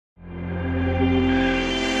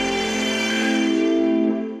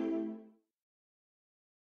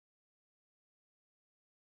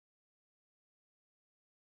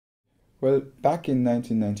Well, back in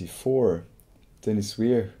 1994, Denis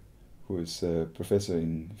Weaire, who is a professor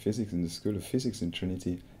in physics in the School of Physics in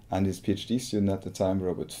Trinity, and his PhD student at the time,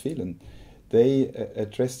 Weaire-Phelan, they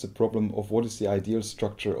addressed the problem of what is the ideal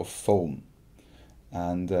structure of foam.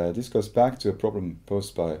 And this goes back to a problem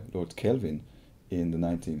posed by Lord Kelvin in the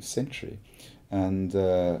 19th century. And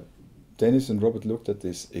Dennis and Robert looked at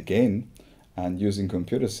this again, and using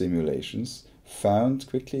computer simulations, found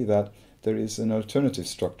quickly that there is an alternative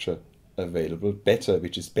structure available,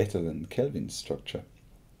 which is better than Kelvin's structure.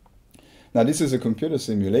 Now, this is a computer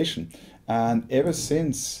simulation, and ever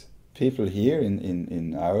since, people here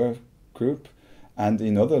in our group and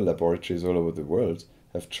in other laboratories all over the world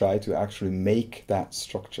have tried to actually make that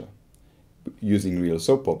structure using real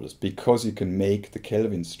soap bubbles. Because you can make the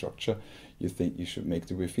Kelvin structure, you think you should make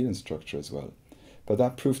the Weaire-Phelan structure as well. But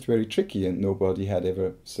that proved very tricky, and nobody had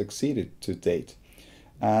ever succeeded to date.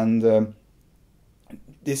 And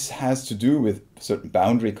this has to do with certain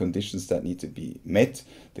boundary conditions that need to be met.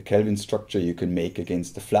 The Kelvin structure you can make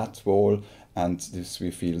against the flat wall, and this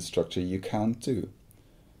Weaire-Phelan structure you can't do.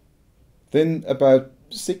 Then about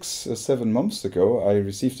 6 or 7 months ago, I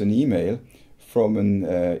received an email from an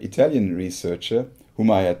Italian researcher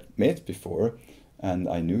whom I had met before, and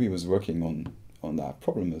I knew he was working on that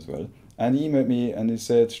problem as well. And he emailed me and he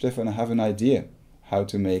said, "Stefan, I have an idea how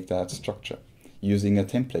to make that structure using a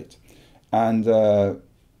template. And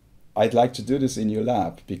I'd like to do this in your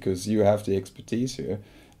lab because you have the expertise here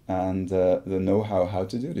and the know-how how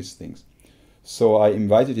to do these things." So I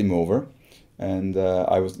invited him over, and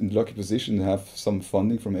I was in the lucky position to have some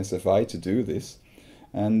funding from SFI to do this.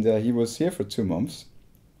 And he was here for 2 months,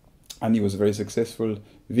 and it was a very successful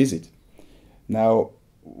visit. Now,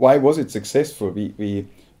 why was it successful? We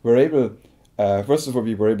were able, first of all,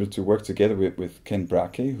 we were able to work together with Ken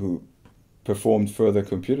Bracke, who performed further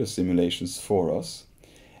computer simulations for us.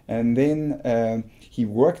 And then he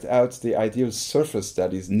worked out the ideal surface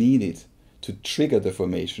that is needed to trigger the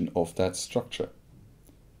formation of that structure.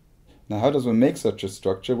 Now, how does one make such a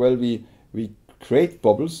structure? Well, we create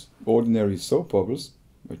bubbles, ordinary soap bubbles,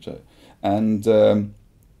 and then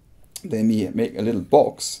we make a little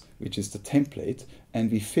box, which is the template,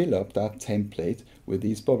 and we fill up that template with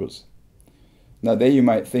these bubbles. Now, there you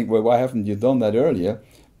might think, well, why haven't you done that earlier?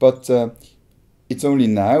 But it's only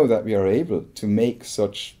now that we are able to make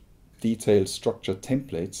such detailed structure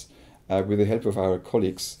templates with the help of our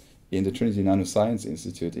colleagues in the Trinity Nanoscience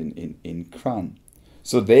Institute in Cran.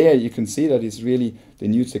 So there you can see that it's really the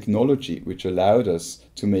new technology which allowed us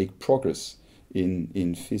to make progress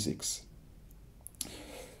in physics.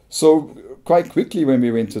 So quite quickly when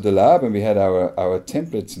we went to the lab and we had our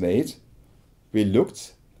templates made, we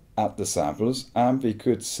looked at the samples and we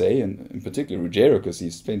could say, and in particular Ruggiero, because he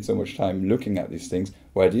spent so much time looking at these things,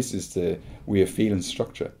 well, this is the Weaire-Phelan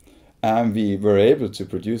structure. And we were able to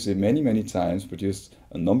produce it many times, produced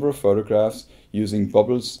a number of photographs using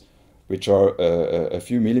bubbles which are a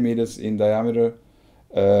few millimeters in diameter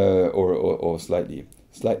or slightly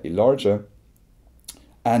larger,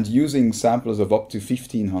 and using samples of up to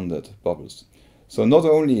 1,500 bubbles. So not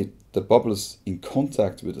only the bubbles in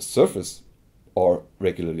contact with the surface are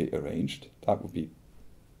regularly arranged, that would be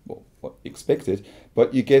what expected,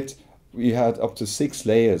 but we had up to 6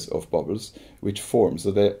 layers of bubbles which form,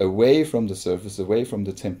 so they're away from the surface, away from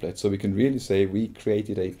the template, so we can really say we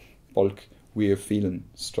created a bulk Weaire-Phelan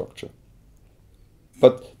structure.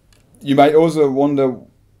 But you might also wonder,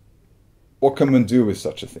 what can one do with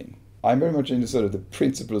such a thing? I'm very much into sort of the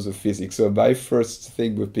principles of physics, so my first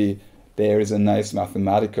thing would be, there is a nice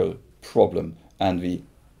mathematical problem and we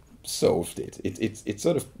solved it. It's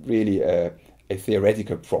sort of really a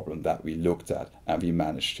theoretical problem that we looked at and we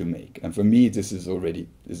managed to make. And for me, this is already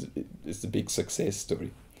is a big success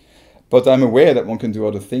story. But I'm aware that one can do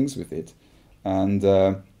other things with it, and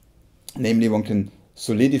namely one can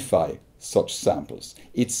solidify such samples.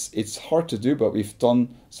 It's hard to do, but we've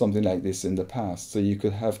done something like this in the past. So you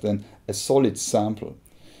could have then a solid sample,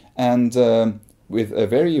 and with a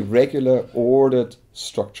very regular ordered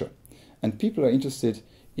structure. And people are interested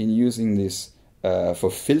in using this for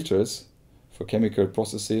filters, for chemical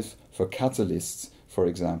processes, for catalysts, for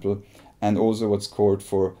example, and also what's called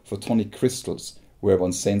for photonic crystals, where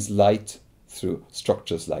one sends light through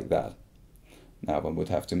structures like that. Now, one would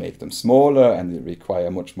have to make them smaller and it require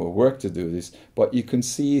much more work to do this, but you can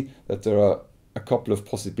see that there are a couple of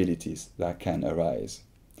possibilities that can arise.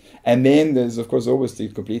 And then there's, of course, always the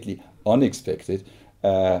completely unexpected.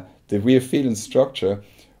 The Weaire-Phelan structure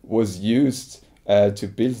was used to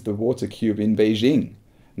build the water cube in Beijing.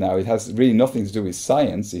 Now, it has really nothing to do with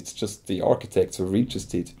science, it's just the architects who were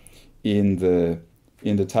interested in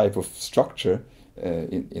the type of structure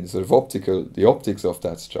in sort of the optics of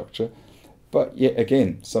that structure. But yet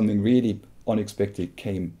again, something really unexpected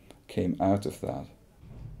came out of that.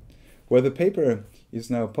 Well, the paper is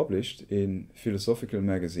now published in Philosophical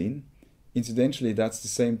Magazine. Incidentally, that's the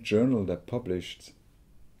same journal that published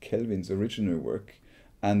Kelvin's original work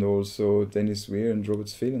and also Denis Weaire and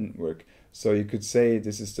Weaire-Phelan work. So you could say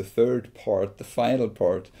this is the third part, the final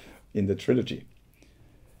part in the trilogy.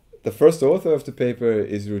 The first author of the paper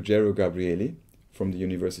is Ruggero Gabrieli from the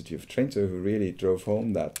University of Trento, who really drove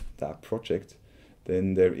home that project.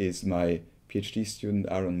 Then there is my PhD student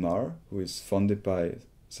Aaron Marr, who is funded by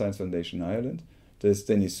Science Foundation Ireland. There's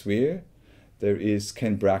Denis Weaire. There is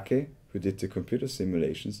Ken Bracke, who did the computer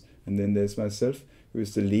simulations. And then there's myself, who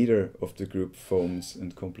is the leader of the group Foams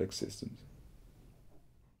and Complex Systems.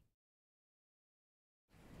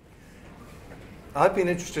 I've been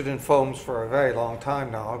interested in foams for a very long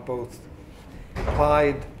time now, both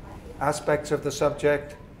applied aspects of the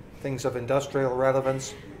subject, things of industrial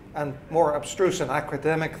relevance, and more abstruse and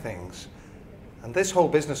academic things. And this whole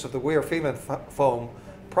business of the Weaire-Phelan foam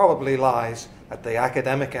probably lies at the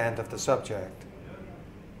academic end of the subject.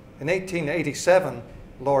 In 1887,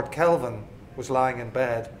 Lord Kelvin was lying in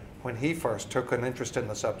bed when he first took an interest in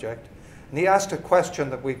the subject, and he asked a question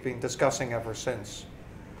that we've been discussing ever since.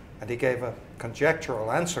 And he gave a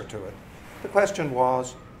conjectural answer to it. The question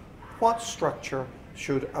was, what structure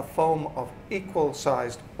should a foam of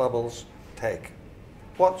equal-sized bubbles take?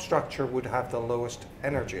 What structure would have the lowest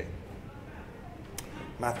energy?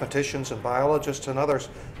 Mathematicians and biologists and others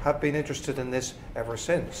have been interested in this ever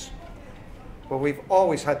since. But we've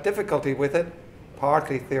always had difficulty with it,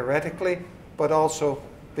 partly theoretically, but also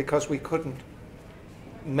because we couldn't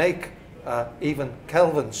make even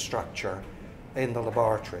Kelvin's structure in the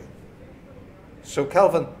laboratory. So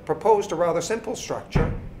Kelvin proposed a rather simple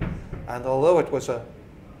structure, and although it was a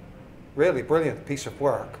really brilliant piece of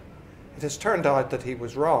work, it has turned out that he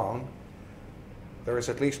was wrong. There is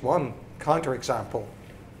at least one counterexample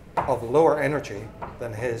of lower energy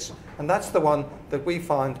than his, and that's the one that we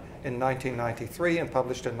found in 1993 and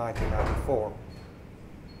published in 1994.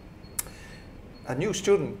 A new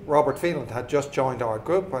student, Robert Phelan, had just joined our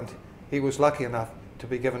group, and he was lucky enough to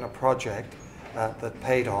be given a project that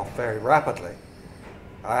paid off very rapidly.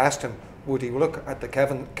 I asked him, would he look at the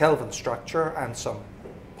Kelvin structure and some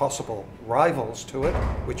possible rivals to it,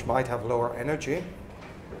 which might have lower energy,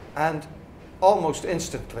 and almost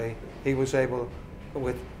instantly he was able,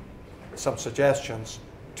 with some suggestions,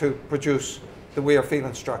 to produce the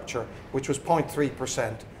Weaire-Phelan structure, which was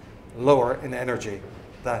 0.3% lower in energy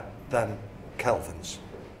than Kelvin's.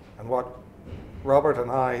 And what Robert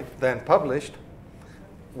and I then published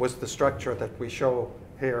was the structure that we show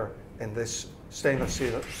here in this stainless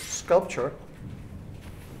steel sculpture.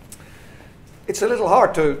 It's a little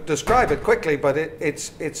hard to describe it quickly, but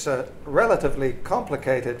it's a relatively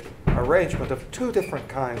complicated arrangement of two different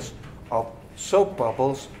kinds of soap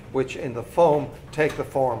bubbles, which in the foam take the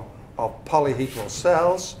form of polyhedral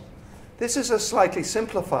cells. This is a slightly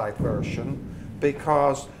simplified version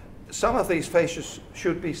because some of these faces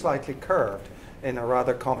should be slightly curved in a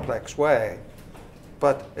rather complex way,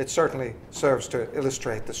 but it certainly serves to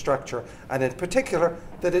illustrate the structure, and in particular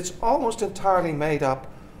that it's almost entirely made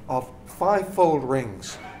up of five-fold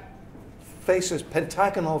rings, faces,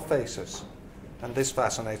 pentagonal faces. And this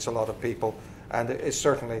fascinates a lot of people, and it is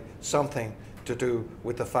certainly something to do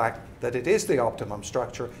with the fact that it is the optimum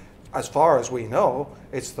structure. As far as we know,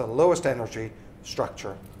 it's the lowest energy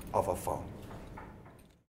structure of a foam.